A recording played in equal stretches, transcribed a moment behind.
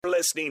You're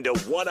listening to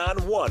One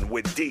on One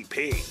with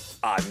DP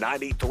on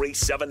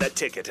 93.7 The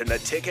Ticket and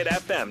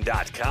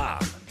theticketfm.com.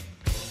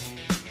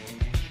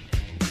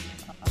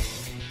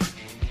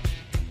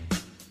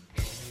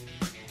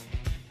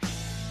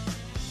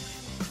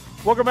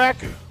 Welcome back.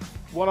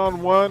 One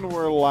on One.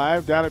 We're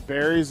live down at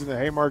Barry's in the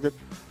Haymarket.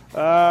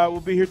 We'll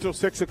be here till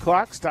 6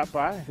 o'clock. Stop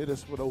by. Hit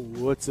us with a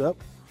what's up.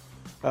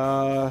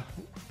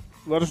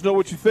 Let us know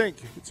what you think.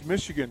 It's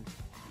Michigan.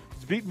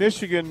 It's beat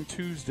Michigan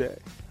Tuesday.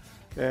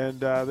 And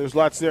there's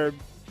lots there.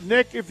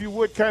 Nick, if you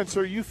would, kind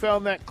sir, you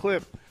found that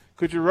clip.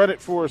 Could you run it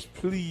for us,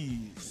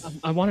 please?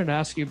 I wanted to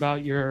ask you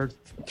about your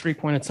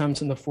three-point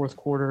attempts in the fourth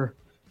quarter.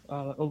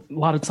 A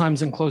lot of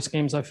times in close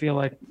games, I feel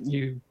like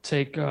you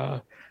take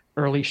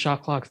early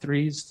shot clock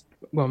threes.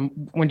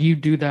 When you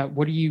do that,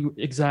 what do you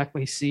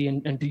exactly see?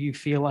 And do you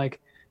feel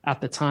like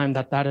at the time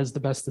that is the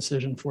best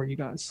decision for you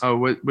guys? Oh,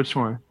 which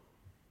one?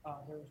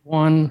 There was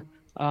one.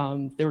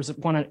 There was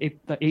one at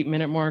the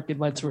 8-minute mark. It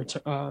led to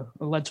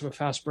a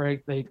fast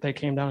break. They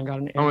came down and got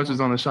an. How much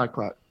was on the shot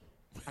clock?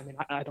 I mean,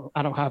 I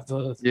don't have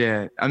the.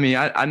 Yeah, I mean,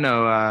 I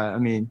know. I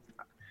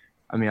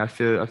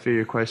feel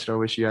your question. I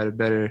wish you had a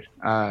better,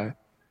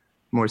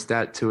 more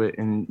stat to it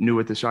and knew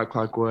what the shot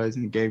clock was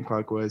and the game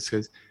clock was.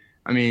 Because,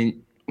 I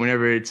mean,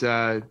 whenever it's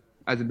as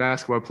a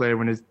basketball player,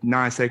 when it's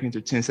 9 seconds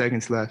or 10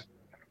 seconds left,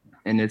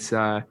 and it's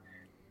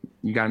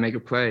you got to make a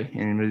play,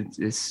 and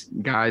it's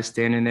guys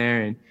standing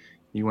there and.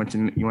 You want to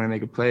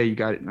make a play, you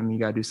got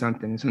to do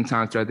something. And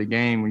sometimes throughout the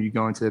game, when you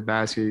go into the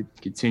basket,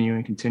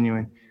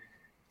 continuing,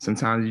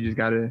 sometimes you just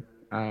got to,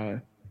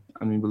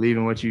 believe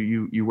in what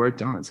you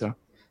worked on. So,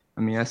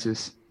 this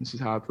is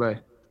how I play.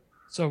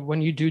 So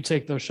when you do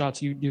take those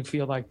shots, you do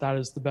feel like that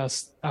is the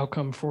best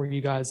outcome for you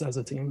guys as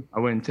a team? I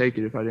wouldn't take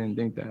it if I didn't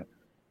think that.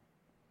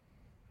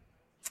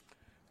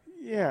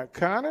 Yeah,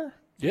 Connor?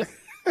 Yeah.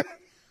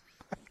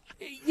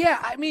 Yeah,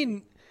 I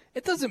mean,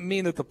 it doesn't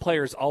mean that the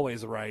player's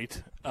always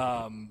right.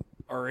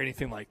 Or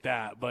anything like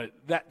that, but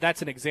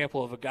that's an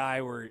example of a guy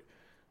where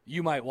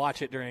you might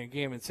watch it during a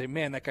game and say,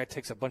 man, that guy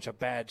takes a bunch of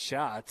bad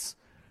shots,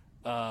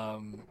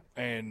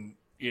 and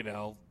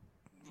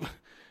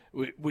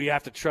we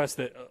have to trust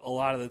that a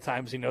lot of the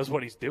times he knows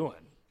what he's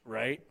doing,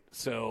 right?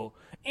 So,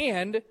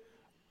 and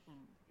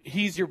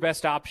he's your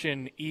best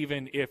option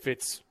even if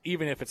it's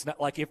not,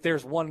 like, if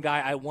there's one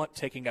guy I want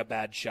taking a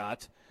bad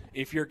shot,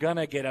 if you're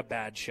gonna get a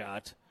bad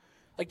shot,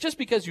 like, just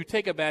because you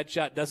take a bad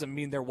shot doesn't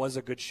mean there was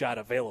a good shot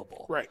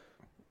available. Right.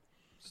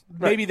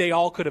 Maybe they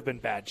all could have been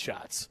bad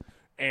shots,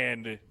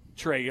 and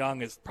Trae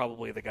Young is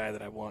probably the guy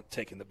that I want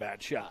taking the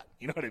bad shot.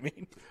 You know what I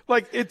mean?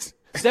 Like, it's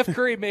Steph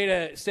Curry made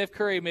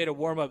a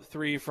warm-up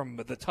three from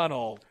the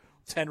tunnel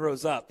 10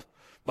 rows up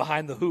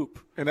behind the hoop.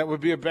 And that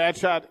would be a bad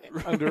shot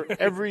under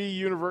every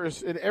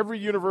universe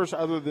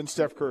other than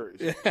Steph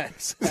Curry's.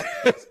 Yes.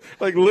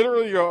 Like,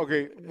 literally, you go,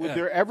 okay, would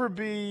there ever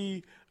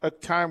be a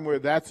time where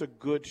that's a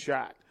good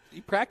shot? He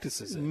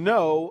practices it.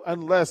 No,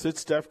 unless it's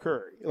Steph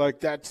Curry.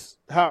 Like, that's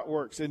how it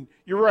works. And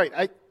you're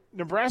right.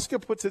 Nebraska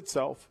puts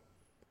itself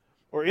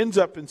or ends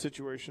up in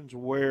situations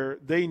where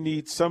they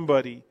need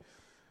somebody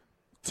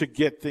to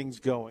get things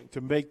going,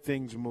 to make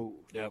things move.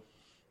 Yep.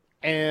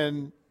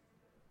 And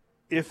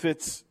if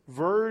it's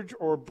Verge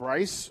or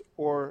Bryce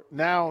or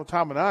now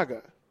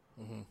Tamanaga,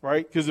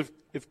 right? Because if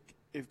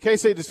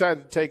K-State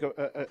decided to take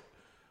a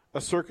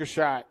circus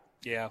shot,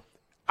 yeah,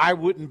 I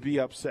wouldn't be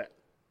upset.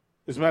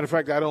 As a matter of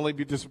fact, I'd only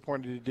be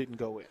disappointed it didn't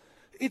go in.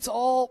 It's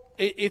all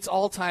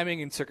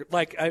timing and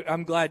like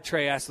I'm glad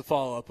Trae asked the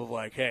follow up of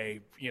like,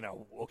 hey,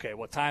 okay,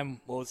 what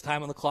was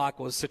time on the clock?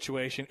 What was the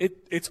situation?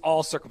 It's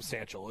all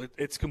circumstantial.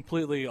 It's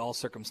completely all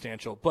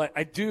circumstantial. But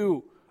I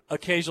do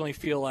occasionally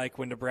feel like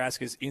when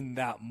Nebraska's in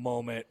that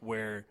moment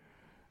where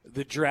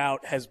the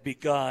drought has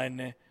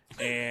begun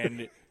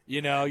and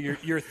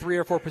you're 3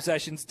 or 4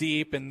 possessions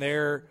deep and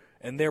they're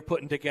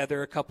putting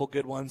together a couple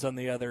good ones on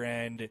the other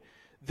end.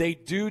 They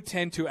do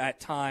tend to at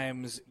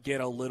times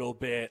get a little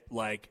bit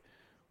like,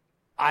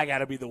 I got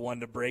to be the one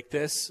to break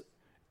this.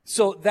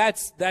 So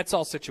that's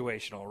all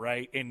situational,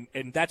 right?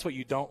 And that's what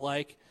you don't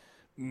like.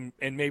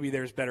 And maybe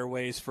there's better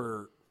ways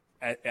for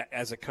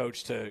as a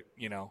coach to,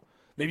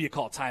 maybe you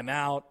call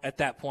timeout at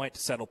that point to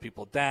settle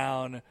people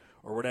down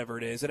or whatever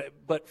it is.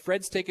 But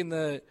Fred's taken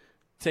the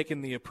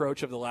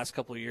approach of the last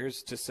couple of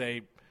years to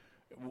say,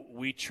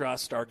 we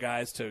trust our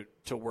guys to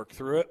work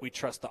through it. We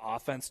trust the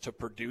offense to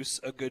produce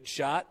a good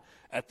shot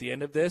at the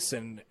end of this,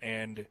 and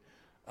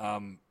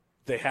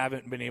they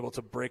haven't been able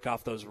to break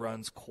off those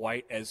runs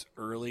quite as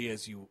early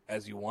as you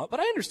want. But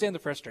I understand the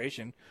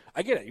frustration.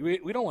 I get it.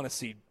 We don't want to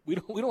see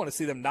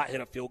them not hit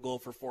a field goal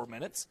for 4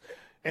 minutes.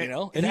 It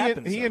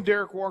happens. He and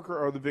Derek Walker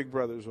are the big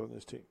brothers on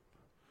this team.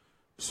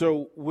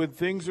 So when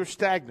things are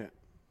stagnant,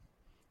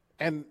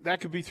 and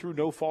that could be through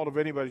no fault of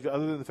anybody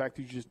other than the fact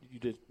that you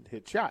didn't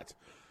hit shots.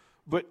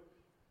 But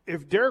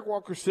if Derek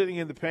Walker's sitting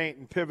in the paint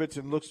and pivots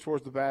and looks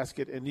towards the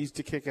basket and needs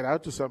to kick it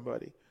out to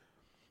somebody,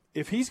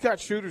 if he's got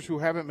shooters who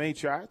haven't made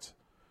shots,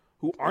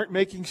 who aren't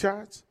making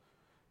shots,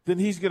 then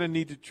he's going to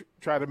need to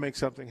try to make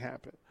something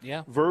happen.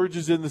 Yeah. Verge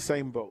is in the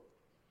same boat.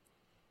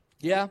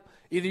 Yeah,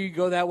 either you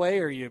go that way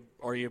or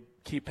you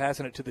keep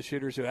passing it to the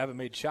shooters who haven't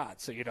made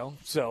shots.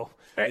 So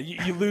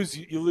you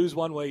lose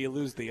one way, you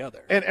lose the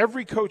other. And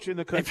every coach in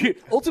the country,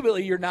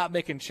 Ultimately, you're not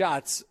making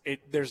shots.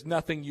 There's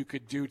nothing you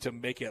could do to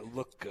make it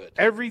look good.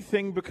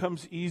 everything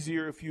becomes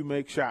easier if you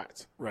make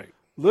shots. Right.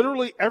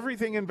 Literally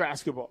everything in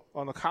basketball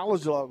on the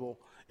college level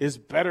is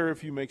better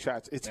if you make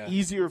shots. It's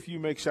easier if you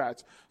make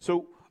shots.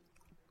 So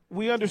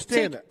we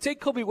understand that.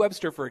 Take Kobe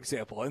Webster, for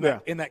example,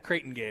 in that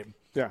Creighton game.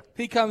 Yeah.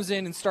 He comes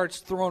in and starts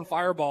throwing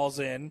fireballs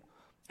in,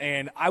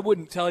 and I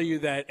wouldn't tell you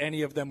that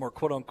any of them were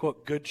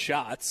quote-unquote good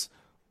shots,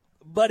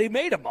 but he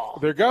made them all.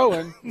 They're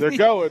going. They're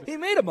going. He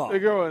made them all. They're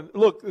going.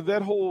 Look,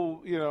 that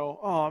whole,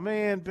 oh,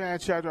 man,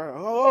 bad shot.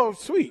 Oh,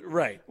 sweet.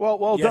 Right.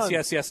 Well yes,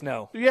 done. Yes,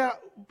 no. Yeah,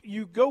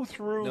 you go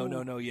through.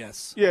 No,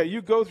 yes. Yeah,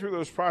 you go through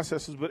those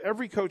processes, but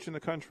every coach in the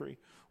country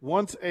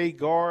wants a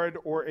guard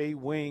or a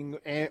wing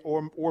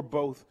or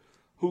both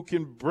who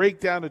can break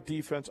down a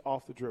defense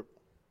off the dribble.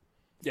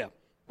 Yeah.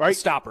 Right?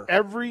 Stopper.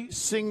 Every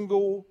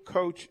single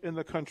coach in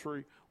the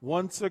country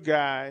wants a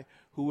guy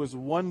who is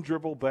one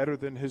dribble better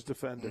than his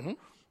defender. Mm-hmm.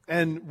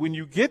 And when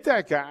you get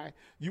that guy,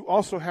 you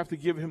also have to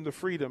give him the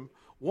freedom,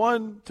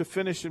 one, to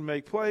finish and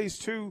make plays,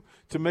 two,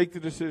 to make the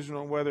decision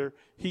on whether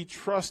he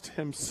trusts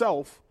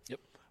himself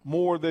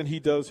more than he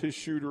does his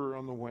shooter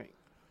on the wing.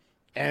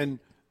 And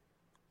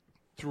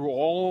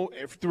through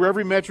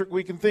every metric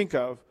we can think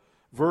of,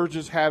 Verge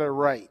has had a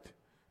right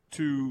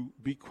to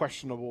be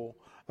questionable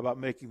about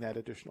making that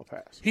additional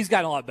pass. He's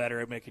gotten a lot better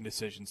at making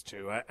decisions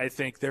too. I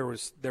think there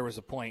was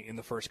a point in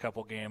the first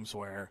couple games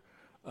where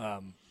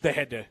they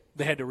had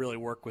to really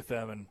work with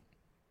them,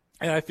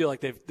 and I feel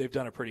like they've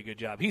done a pretty good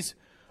job.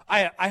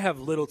 I have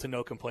little to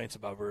no complaints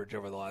about Verge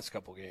over the last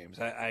couple games.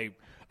 I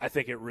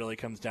think it really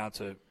comes down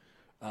to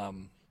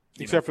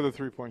except for the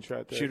 3-point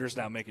shot. There. Shooters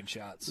now making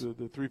shots. The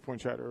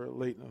 3-point shot are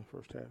late in the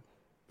first half.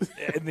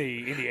 In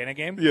the Indiana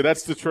game? Yeah,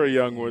 that's the Trae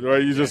Young one,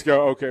 right? You just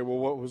go, okay, well,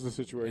 what was the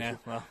situation?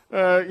 Yeah,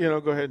 well,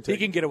 go ahead and take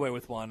he can get away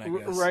with one, I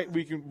guess. Right,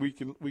 we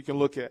can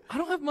look at. I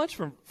don't have much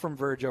from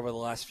Verge over the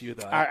last few,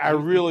 though. I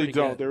really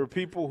don't. Good. There are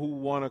people who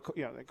want to,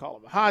 they call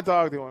him a hot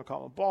dog, they want to call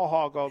him a ball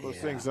hog, all those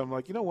things. I'm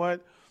like, you know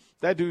what?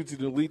 That dude's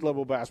an elite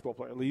level basketball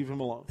player. Leave him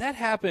alone. That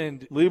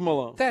happened. Leave him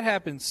alone. That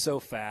happened so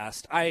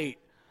fast. I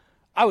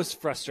was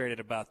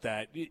frustrated about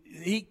that.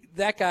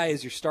 That guy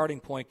is your starting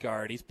point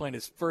guard. He's playing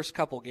his first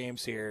couple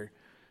games here.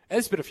 And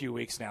it's been a few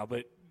weeks now,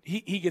 but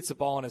he gets the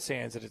ball in his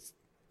hands, and it's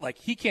like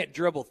he can't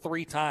dribble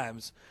 3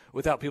 times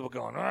without people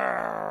going,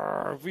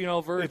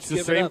 Verge. It's the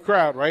same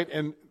crowd, right?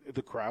 And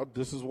the crowd,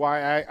 this is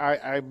why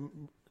I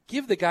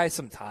give the guy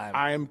some time.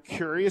 I'm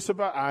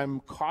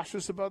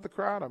cautious about the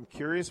crowd. I'm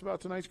curious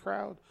about tonight's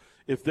crowd.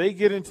 If they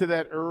get into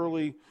that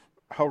early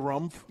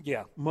harumph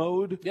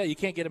mode. Yeah, you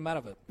can't get him out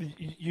of it.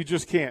 You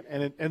just can't.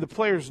 And the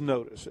players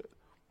notice it.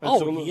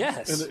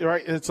 Yes.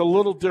 Right? And it's a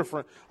little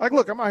different. Like,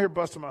 look, I'm out here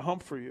busting my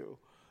hump for you.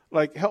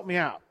 Like, help me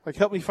out. Like,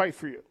 help me fight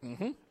for you.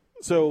 Mm-hmm.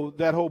 So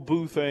that whole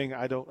boo thing,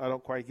 I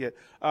don't quite get.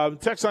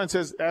 Text line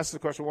asks the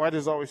question, why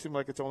does it always seem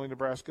like it's only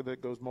Nebraska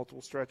that goes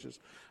multiple stretches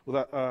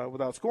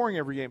without scoring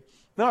every game?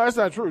 No, that's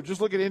not true.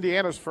 Just look at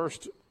Indiana's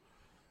first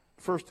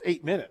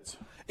 8 minutes.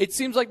 It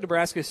seems like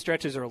Nebraska's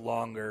stretches are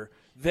longer.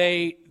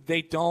 They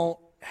don't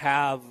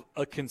have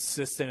a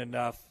consistent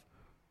enough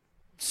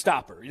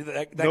stopper.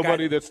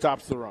 Nobody that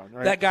stops the run.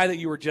 Right? That guy that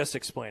you were just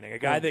explaining, a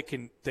guy that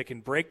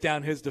can break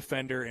down his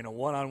defender in a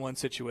one-on-one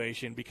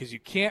situation, because you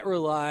can't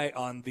rely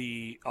on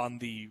the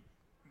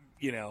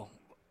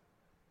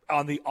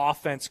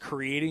offense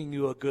creating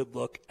you a good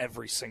look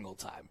every single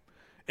time.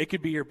 It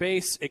could be your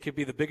base. It could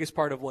be the biggest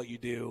part of what you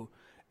do.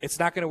 It's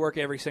not going to work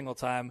every single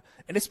time,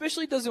 and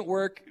especially doesn't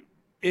work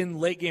in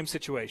late game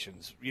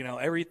situations.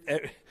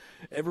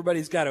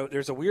 Everybody's got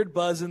there's a weird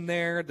buzz in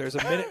there. There's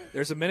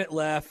a minute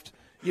left.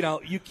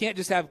 You can't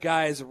just have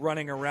guys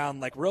running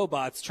around like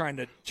robots trying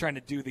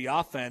to do the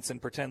offense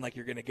and pretend like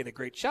you're going to get a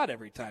great shot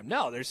every time.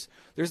 No, there's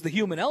the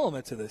human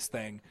element to this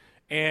thing,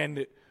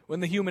 and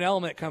when the human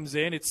element comes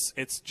in,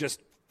 it's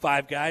just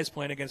 5 guys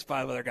playing against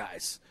 5 other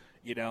guys.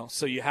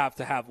 So you have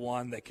to have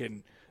one that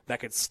can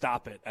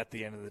stop it at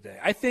the end of the day.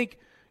 I think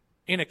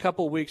in a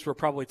couple weeks we're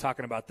probably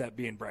talking about that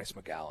being Bryce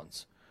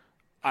McGowan's.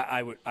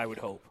 I would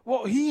hope.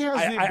 Well, he has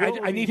the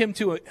ability. I need him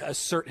to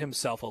assert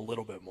himself a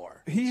little bit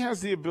more. He has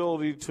the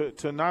ability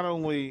to not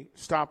only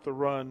stop the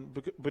run,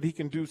 but he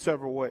can do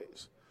several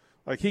ways.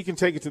 Like, he can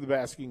take it to the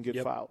basket and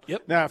get fouled.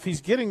 Yep. Now, if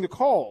he's getting the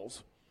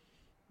calls,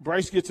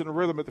 Bryce gets in a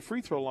rhythm at the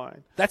free throw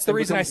line. That's the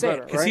reason I say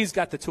it, because right? he's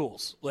got the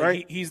tools.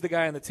 He's the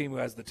guy on the team who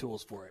has the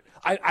tools for it.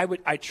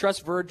 I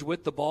trust Verge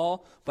with the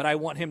ball, but I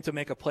want him to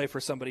make a play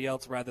for somebody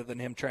else rather than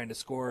him trying to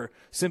score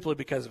simply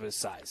because of his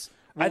size.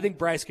 I think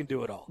Bryce can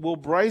do it all. Will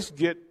Bryce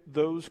get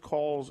those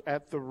calls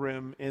at the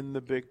rim in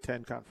the Big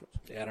Ten Conference?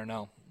 Yeah, I don't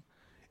know.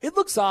 It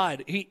looks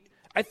odd.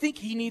 I think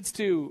he needs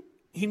to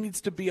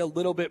be a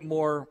little bit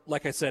more,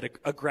 like I said,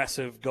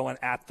 aggressive, going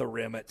at the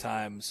rim at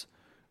times.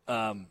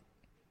 But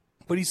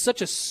he's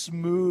such a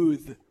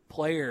smooth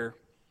player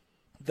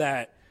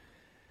that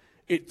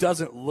it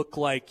doesn't look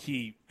like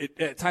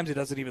at times it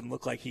doesn't even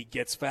look like he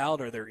gets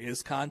fouled or there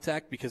is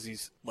contact because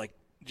he's like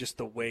just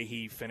the way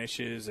he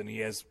finishes and he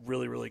has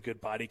really, really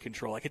good body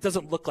control. Like it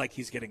doesn't look like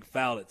he's getting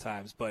fouled at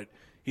times, but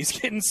he's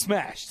getting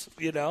smashed,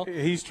 you know?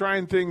 He's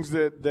trying things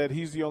that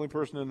he's the only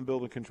person in the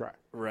building can try.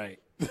 Right.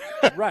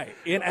 Right.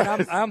 And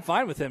I'm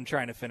fine with him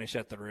trying to finish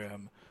at the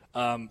rim.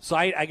 So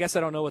I guess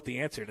I don't know what the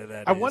answer to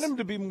that is. I want him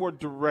to be more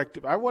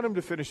directive. I want him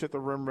to finish at the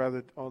rim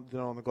rather than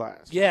on the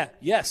glass. Yeah,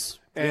 yes.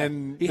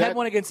 And he had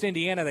one against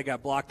Indiana that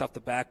got blocked off the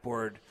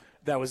backboard.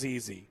 That was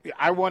easy.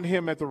 I want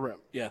him at the rim.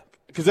 Yeah.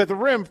 Because at the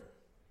rim,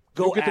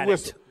 Go get at the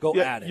whistle. it. Go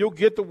yeah, at it. You'll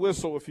get the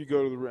whistle if you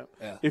go to the rim.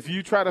 Yeah. If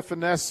you try to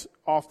finesse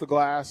off the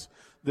glass,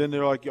 then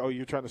they're like, "Oh,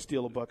 you're trying to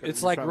steal a bucket."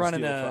 It's like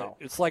running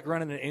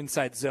an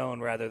inside zone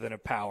rather than a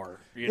power.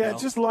 You know?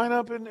 Just line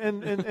up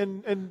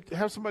and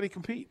have somebody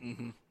compete.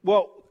 Mm-hmm.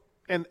 Well,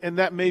 and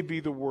that may be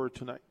the word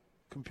tonight,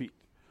 compete.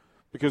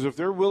 Because if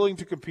they're willing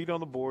to compete on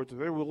the boards, if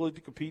they're willing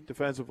to compete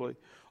defensively,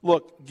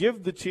 look,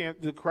 give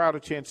the crowd a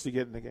chance to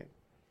get in the game.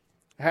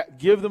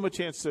 Give them a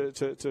chance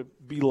to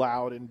be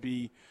loud and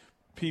be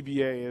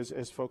PBA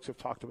as folks have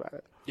talked about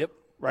it. Yep.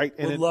 Right.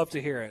 Would love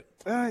to hear it.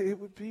 It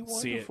would be wonderful.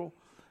 See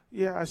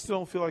it. Yeah, I still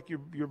don't feel like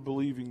you're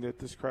believing that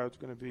this crowd's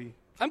going to be.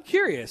 I'm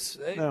curious.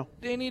 No.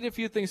 They need a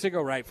few things to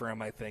go right for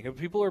him, I think.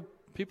 People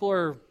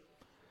are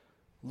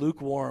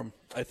lukewarm,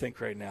 I think,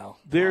 right now.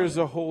 There's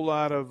a whole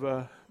lot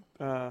of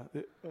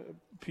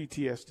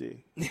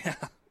PTSD. Yeah.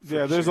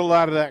 Yeah, there's a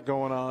lot of that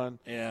going on.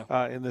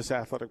 Yeah. In this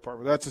athletic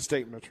department. That's a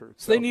statement of truth.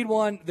 So they need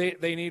one.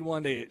 They need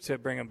one to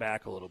bring him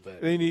back a little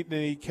bit. They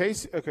need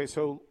Casey. Okay,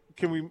 so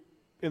can we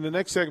in the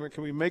next segment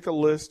can we make a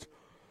list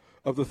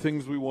of the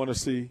things we want to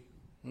see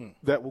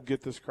that will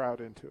get this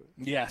crowd into it?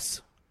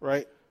 Yes.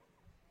 Right.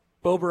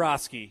 Bo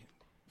Borowski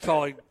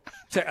calling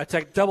a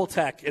double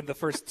tech in the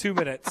first 2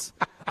 minutes.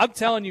 I'm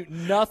telling you,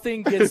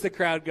 nothing gets the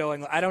crowd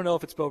going. I don't know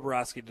if it's Bo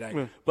Borowski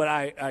tonight, but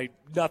I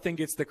nothing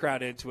gets the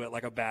crowd into it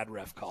like a bad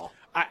ref call.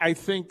 I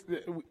think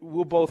that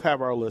we'll both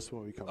have our list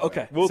when we come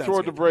Okay. back. We'll throw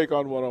it to break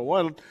on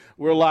 101.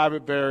 We're live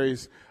at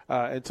Barry's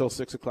until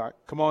 6 o'clock.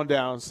 Come on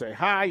down, say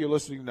hi. You're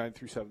listening to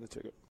 93.7 The Ticket.